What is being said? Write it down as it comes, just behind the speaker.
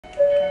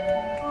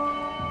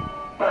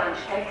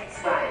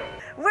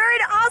We're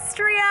in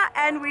Austria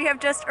and we have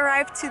just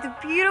arrived to the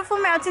beautiful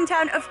mountain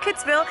town of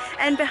Kitzbühel,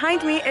 and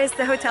behind me is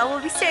the hotel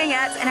we'll be staying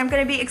at, and I'm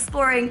going to be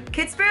exploring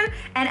Kitzbühel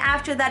and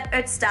after that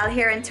Ötztal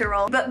here in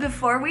Tyrol. But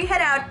before we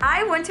head out,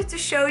 I wanted to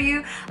show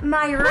you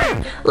my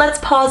room. Let's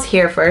pause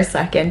here for a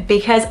second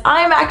because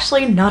I'm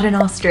actually not in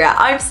Austria.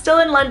 I'm still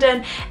in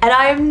London and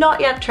I am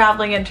not yet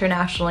traveling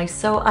internationally,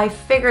 so I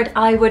figured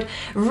I would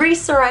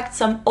resurrect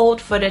some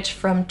old footage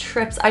from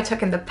trips I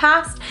took in the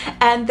past,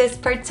 and this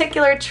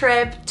particular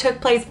trip took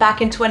place back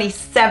in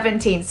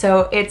 2017,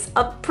 so it's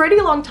a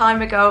pretty long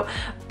time ago,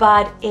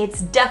 but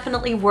it's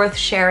definitely worth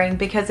sharing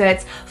because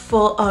it's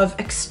full of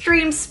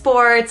extreme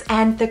sports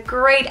and the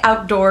great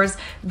outdoors,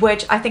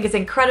 which I think is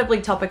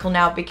incredibly topical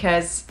now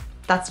because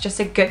that's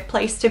just a good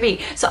place to be.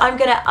 So I'm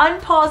gonna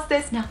unpause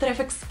this now that I've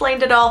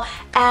explained it all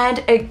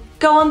and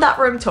go on that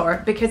room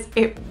tour because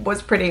it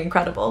was pretty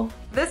incredible.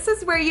 This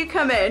is where you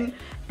come in,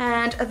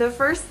 and the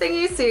first thing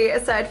you see,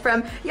 aside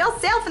from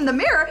yourself in the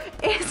mirror,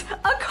 is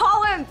a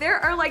column. There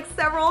are like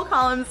several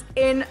columns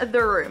in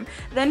the room.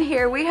 Then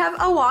here we have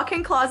a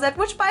walk-in closet,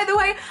 which by the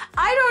way,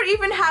 I don't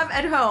even have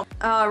at home.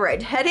 All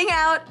right, heading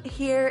out,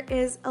 here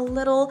is a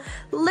little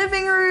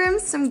living room,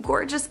 some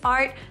gorgeous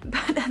art,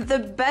 but the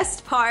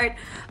best part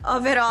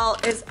of it all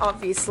is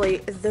obviously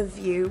the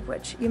view,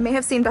 which you may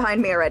have seen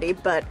behind me already,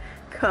 but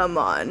come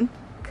on,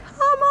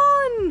 come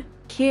on.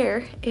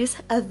 Here is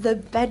the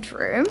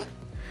bedroom,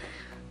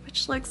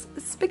 which looks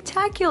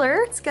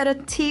spectacular. It's got a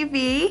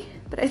TV,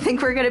 but I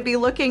think we're gonna be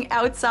looking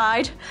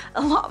outside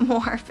a lot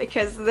more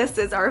because this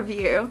is our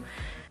view.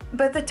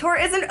 But the tour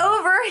isn't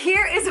over.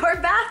 Here is our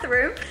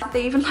bathroom.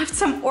 They even left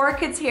some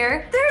orchids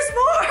here. There's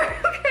more!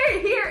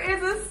 Okay, here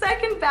is a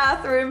second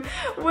bathroom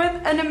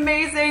with an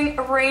amazing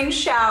rain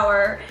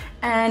shower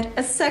and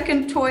a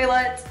second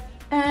toilet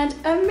and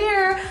a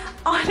mirror.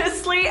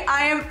 Honestly,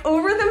 I am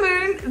over the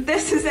moon.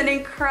 This is an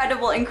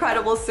incredible,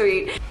 incredible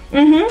suite.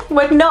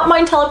 Would not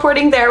mind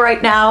teleporting there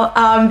right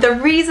now. The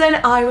reason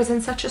I was in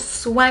such a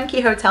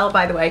swanky hotel,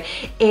 by the way,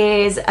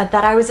 is that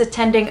I was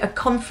attending a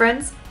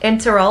conference in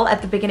Tyrol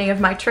at the beginning of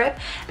my trip,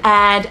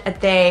 and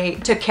they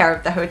took care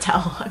of the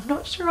hotel. I'm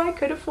not sure I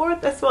could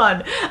afford this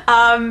one,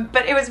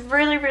 but it was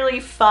really, really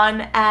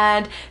fun.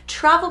 And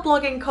travel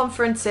blogging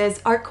conferences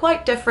are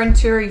quite different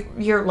to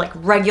your like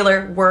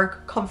regular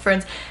work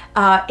conference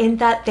in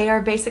that they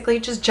are basically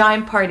just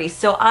giant parties.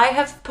 So I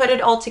have put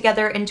it all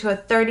together into a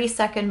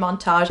 30-second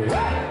montage.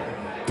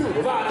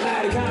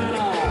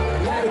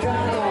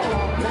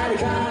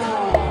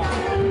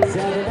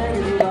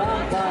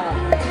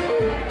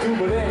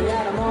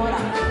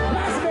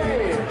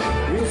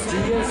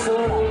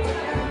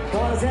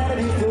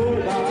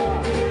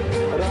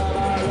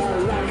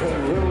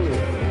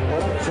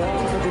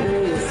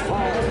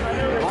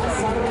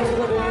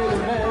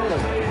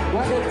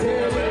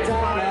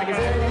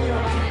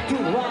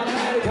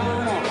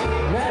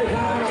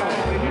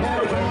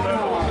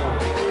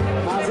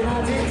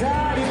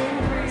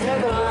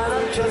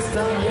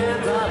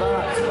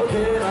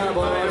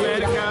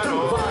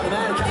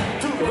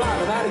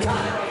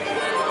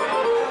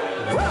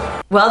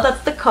 Well,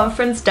 that's the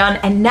conference done,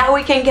 and now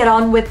we can get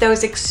on with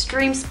those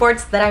extreme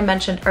sports that I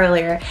mentioned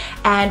earlier.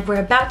 And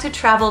we're about to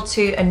travel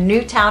to a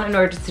new town in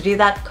order to do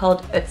that,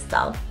 called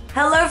Ötztal.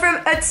 Hello from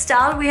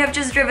Ötztal. We have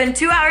just driven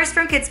 2 hours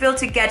from Kitzbühel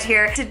to get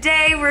here.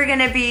 Today we're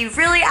gonna be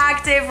really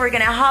active. We're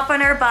gonna hop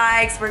on our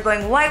bikes. We're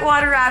going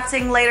whitewater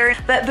rafting later.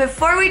 But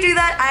before we do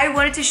that, I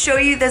wanted to show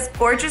you this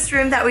gorgeous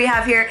room that we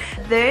have here.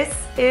 This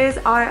is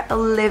our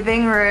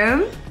living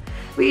room.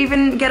 We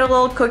even get a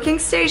little cooking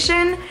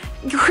station,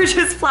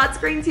 gorgeous flat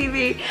screen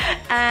TV,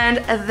 and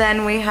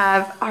then we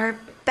have our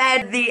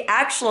bed, the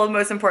actual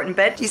most important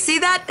bit. You see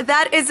that?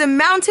 That is a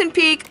mountain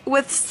peak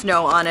with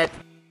snow on it.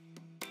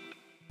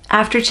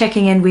 After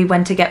checking in, we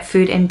went to get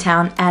food in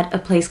town at a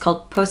place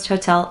called Post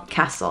Hotel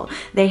Castle.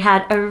 They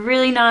had a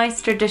really nice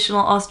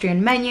traditional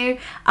Austrian menu.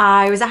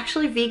 I was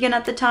actually vegan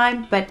at the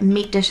time, but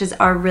meat dishes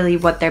are really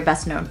what they're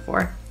best known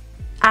for.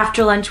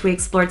 After lunch, we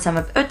explored some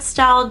of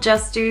Ötztal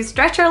just to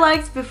stretch our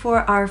legs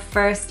before our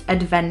first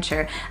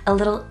adventure, a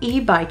little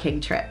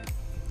e-biking trip.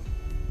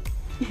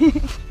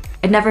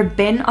 I'd never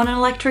been on an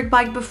electric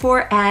bike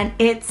before, and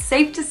it's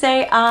safe to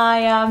say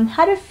I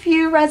had a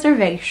few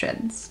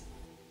reservations.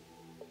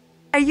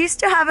 I used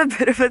to have a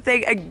bit of a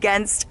thing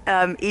against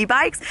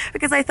e-bikes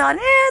because I thought,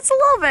 it's a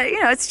little bit,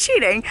 you know, it's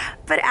cheating.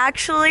 But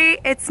actually,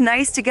 it's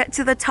nice to get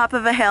to the top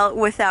of a hill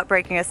without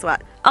breaking a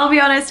sweat. I'll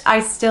be honest, I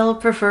still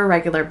prefer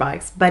regular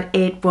bikes, but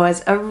it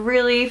was a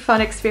really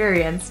fun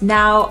experience.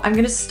 Now, I'm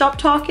gonna stop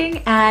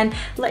talking and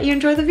let you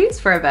enjoy the views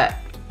for a bit.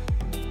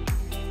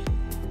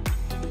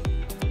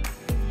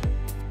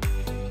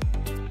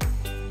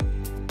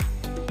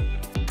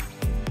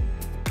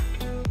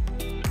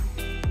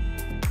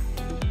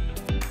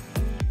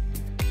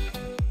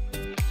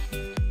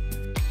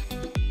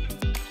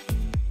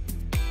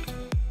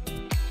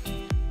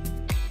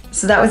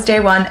 So that was day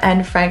one,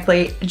 and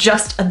frankly,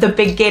 just the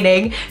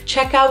beginning.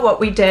 Check out what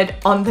we did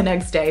on the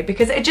next day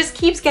because it just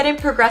keeps getting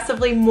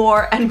progressively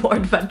more and more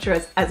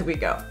adventurous as we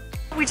go.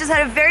 We just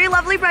had a very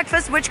lovely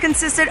breakfast, which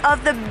consisted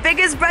of the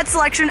biggest bread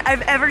selection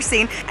I've ever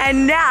seen.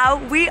 And now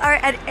we are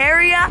at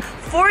Area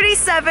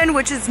 47,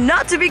 which is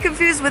not to be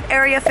confused with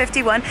Area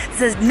 51. This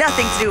has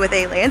nothing to do with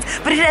aliens,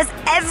 but it has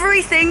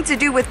everything to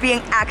do with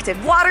being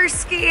active. Water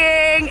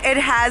skiing, it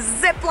has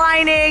zip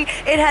lining,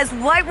 it has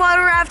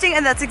whitewater rafting,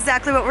 and that's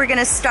exactly what we're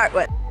gonna start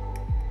with.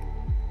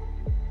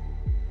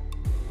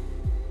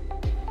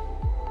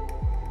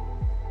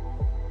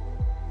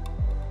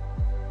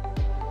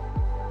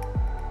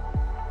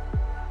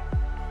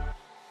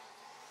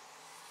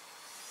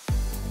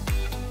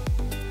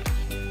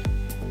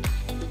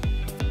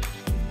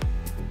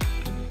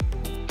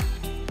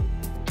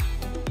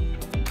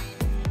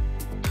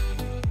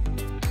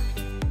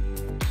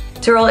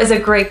 Tyrol is a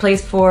great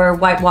place for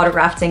whitewater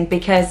rafting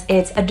because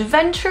it's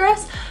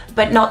adventurous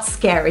but not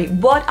scary.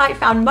 What I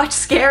found much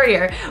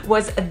scarier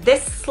was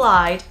this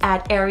slide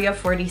at Area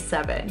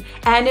 47.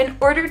 And in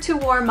order to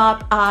warm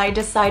up, I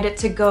decided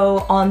to go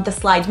on the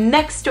slide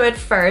next to it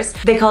first.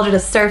 They called it a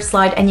surf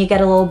slide, and you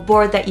get a little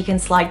board that you can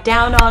slide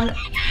down on.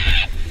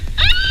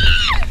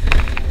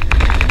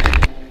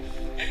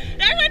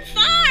 That went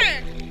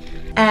far!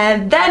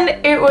 And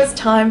then it was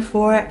time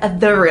for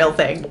the real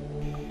thing.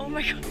 Oh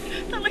my god,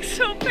 that looks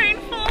so painful.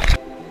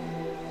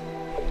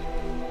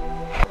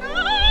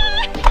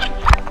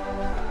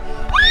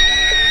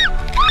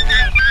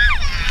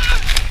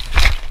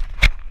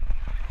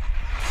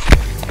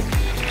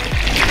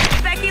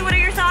 Becky, what are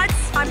your thoughts?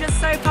 I'm just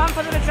so pumped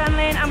full of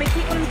adrenaline, and we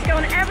keep wanting to go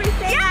on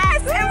everything.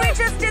 Yes! And we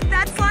just did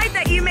that slide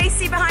that you may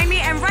see behind me,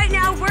 and right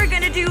now we're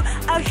gonna do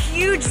a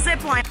huge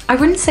zip line. I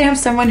wouldn't say I'm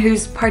someone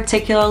who's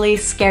particularly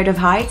scared of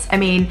heights. I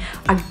mean,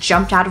 I've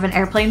jumped out of an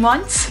airplane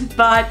once,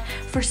 but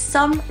for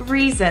some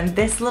reason,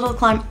 this little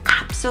climb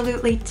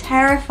absolutely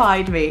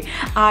terrified me.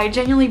 I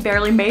genuinely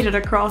barely made it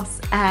across,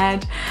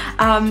 and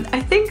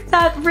I think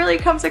that really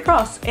comes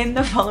across in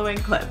the following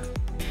clip.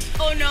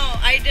 Oh no,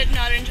 I did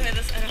not enjoy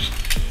this at all.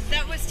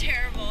 That was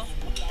terrible.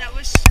 That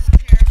was so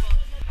terrible.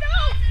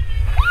 No!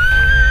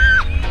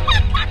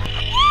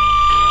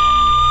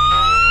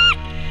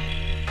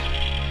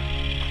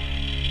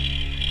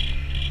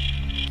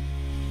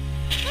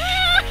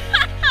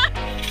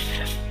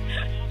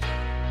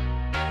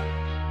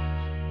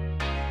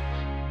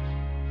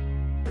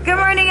 Good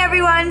morning,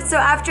 everyone. So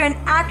after an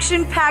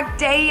action-packed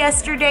day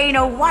yesterday, you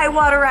know,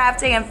 whitewater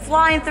rafting and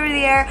flying through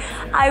the air,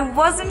 I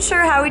wasn't sure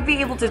how we'd be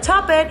able to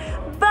top it,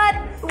 but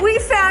we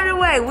found a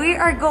way. We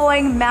are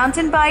going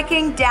mountain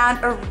biking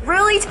down a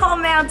really tall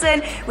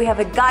mountain. We have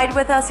a guide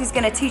with us who's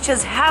gonna teach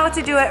us how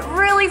to do it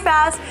really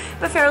fast,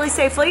 but fairly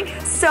safely.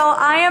 So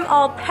I am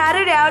all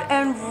padded out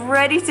and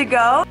ready to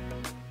go.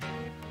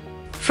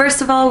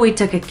 First of all, we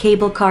took a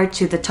cable car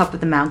to the top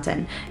of the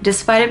mountain.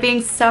 Despite it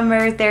being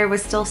summer, there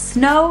was still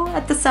snow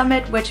at the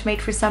summit, which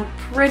made for some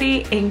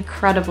pretty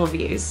incredible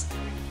views.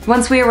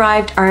 Once we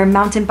arrived, our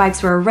mountain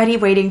bikes were already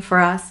waiting for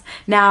us.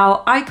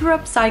 Now, I grew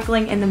up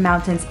cycling in the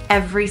mountains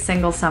every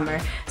single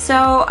summer,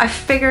 so I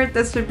figured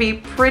this would be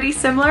pretty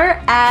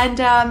similar,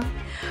 and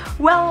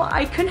well,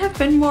 I couldn't have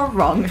been more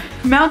wrong.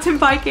 Mountain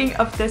biking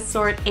of this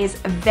sort is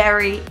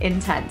very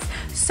intense.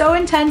 So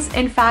intense,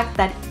 in fact,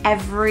 that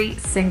every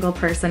single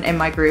person in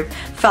my group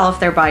fell off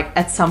their bike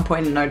at some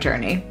point in our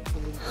journey.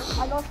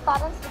 I lost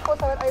balance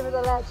because I went over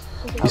the ledge.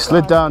 You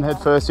slid down head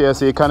first, yeah,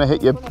 so you kind of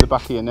hit the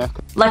back of your neck.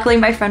 Luckily,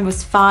 my friend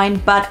was fine,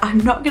 but I'm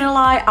not gonna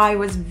lie, I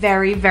was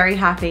very, very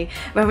happy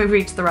when we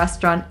reached the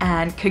restaurant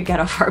and could get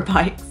off our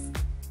bikes.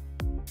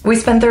 We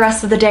spent the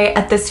rest of the day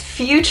at this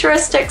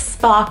futuristic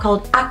spa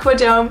called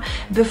Aqua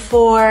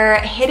before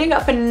hitting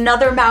up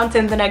another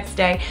mountain the next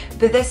day,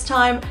 but this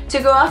time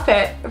to go up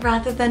it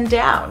rather than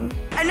down.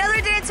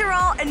 Another day in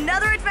Tyrol,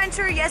 another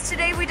adventure.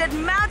 Yesterday we did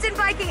mountain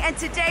biking, and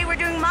today we're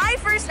doing my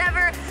first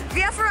ever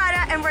Via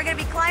Ferrata, and we're gonna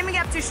be climbing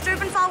up to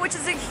Stuibenfall, which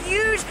is a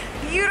huge,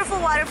 beautiful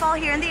waterfall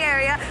here in the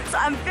area. So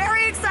I'm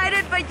very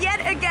excited, but yet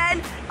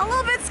again, a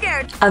little bit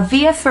scared. A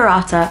Via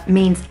Ferrata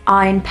means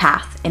iron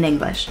path in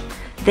English.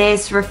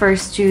 This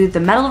refers to the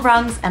metal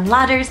rungs and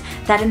ladders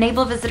that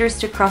enable visitors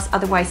to cross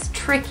otherwise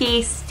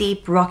tricky,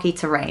 steep, rocky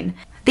terrain.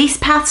 These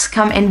paths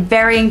come in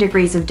varying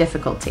degrees of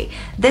difficulty.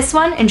 This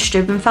one in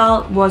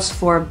Stuibenfall was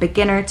for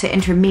beginner to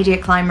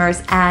intermediate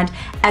climbers, and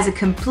as a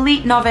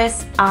complete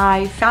novice,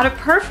 I found it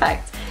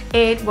perfect.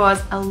 It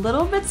was a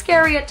little bit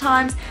scary at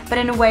times, but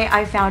in a way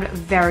I found it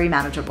very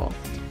manageable.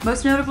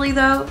 Most notably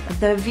though,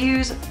 the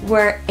views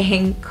were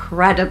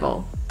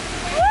incredible.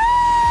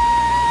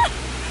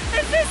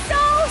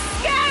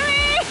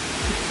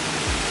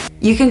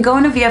 You can go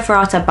on a Via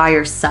Ferrata by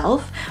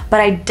yourself, but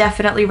I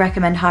definitely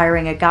recommend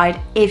hiring a guide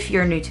if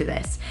you're new to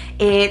this.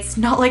 It's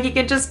not like you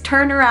can just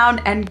turn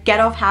around and get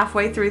off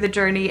halfway through the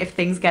journey if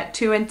things get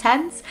too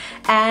intense,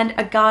 and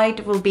a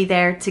guide will be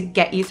there to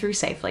get you through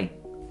safely.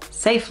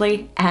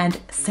 Safely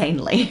and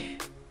sanely.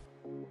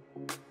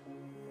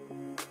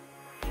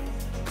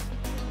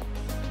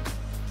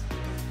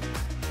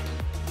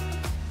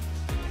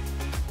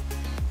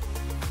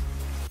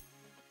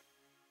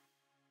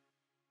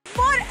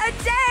 What a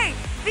day!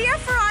 Via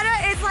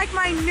Ferrata is like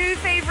my new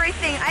favorite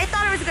thing. I thought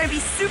thought I was gonna be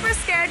super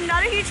scared,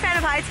 not a huge fan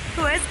of heights,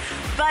 who is?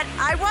 But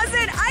I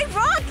wasn't. I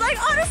rocked. Like,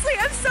 honestly,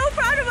 I'm so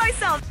proud of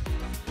myself.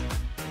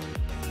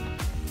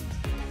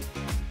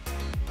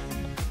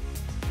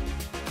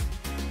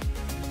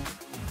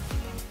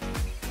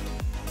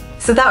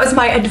 So that was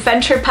my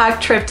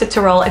adventure-packed trip to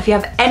Tyrol. If you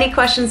have any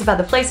questions about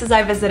the places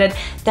I visited,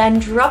 then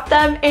drop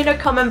them in a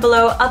comment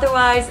below.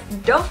 Otherwise,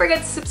 don't forget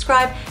to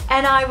subscribe,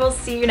 and I will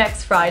see you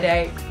next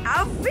Friday.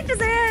 Auf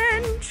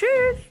Wiedersehen.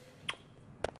 Tschüss.